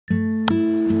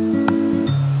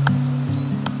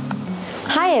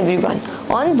Hi everyone,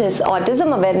 on this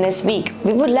Autism Awareness Week,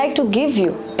 we would like to give you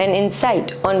an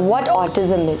insight on what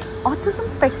autism is. Autism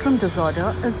spectrum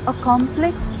disorder is a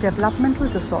complex developmental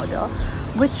disorder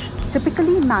which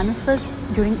typically manifests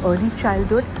during early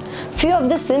childhood. Few of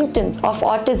the symptoms of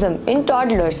autism in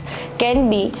toddlers can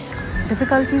be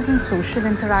difficulties in social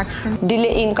interaction,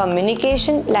 delay in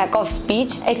communication, lack of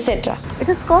speech, etc. It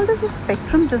is called as a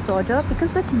spectrum disorder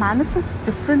because it manifests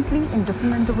differently in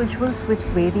different individuals with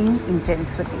varying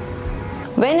intensity.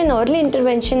 When an early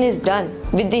intervention is done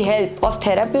with the help of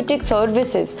therapeutic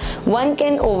services, one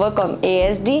can overcome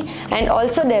ASD and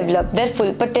also develop their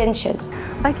full potential.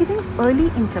 By giving early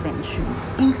intervention,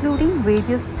 including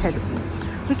various therapies,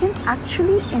 we can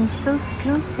actually instill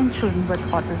skills in children with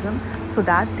autism so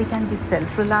that they can be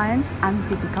self-reliant and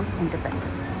they become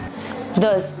independent.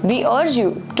 Thus, we urge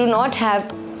you to not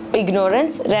have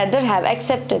ignorance, rather have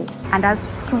acceptance. And as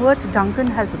Stuart Duncan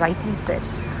has rightly said,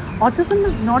 autism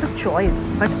is not a choice,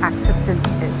 but acceptance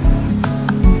is.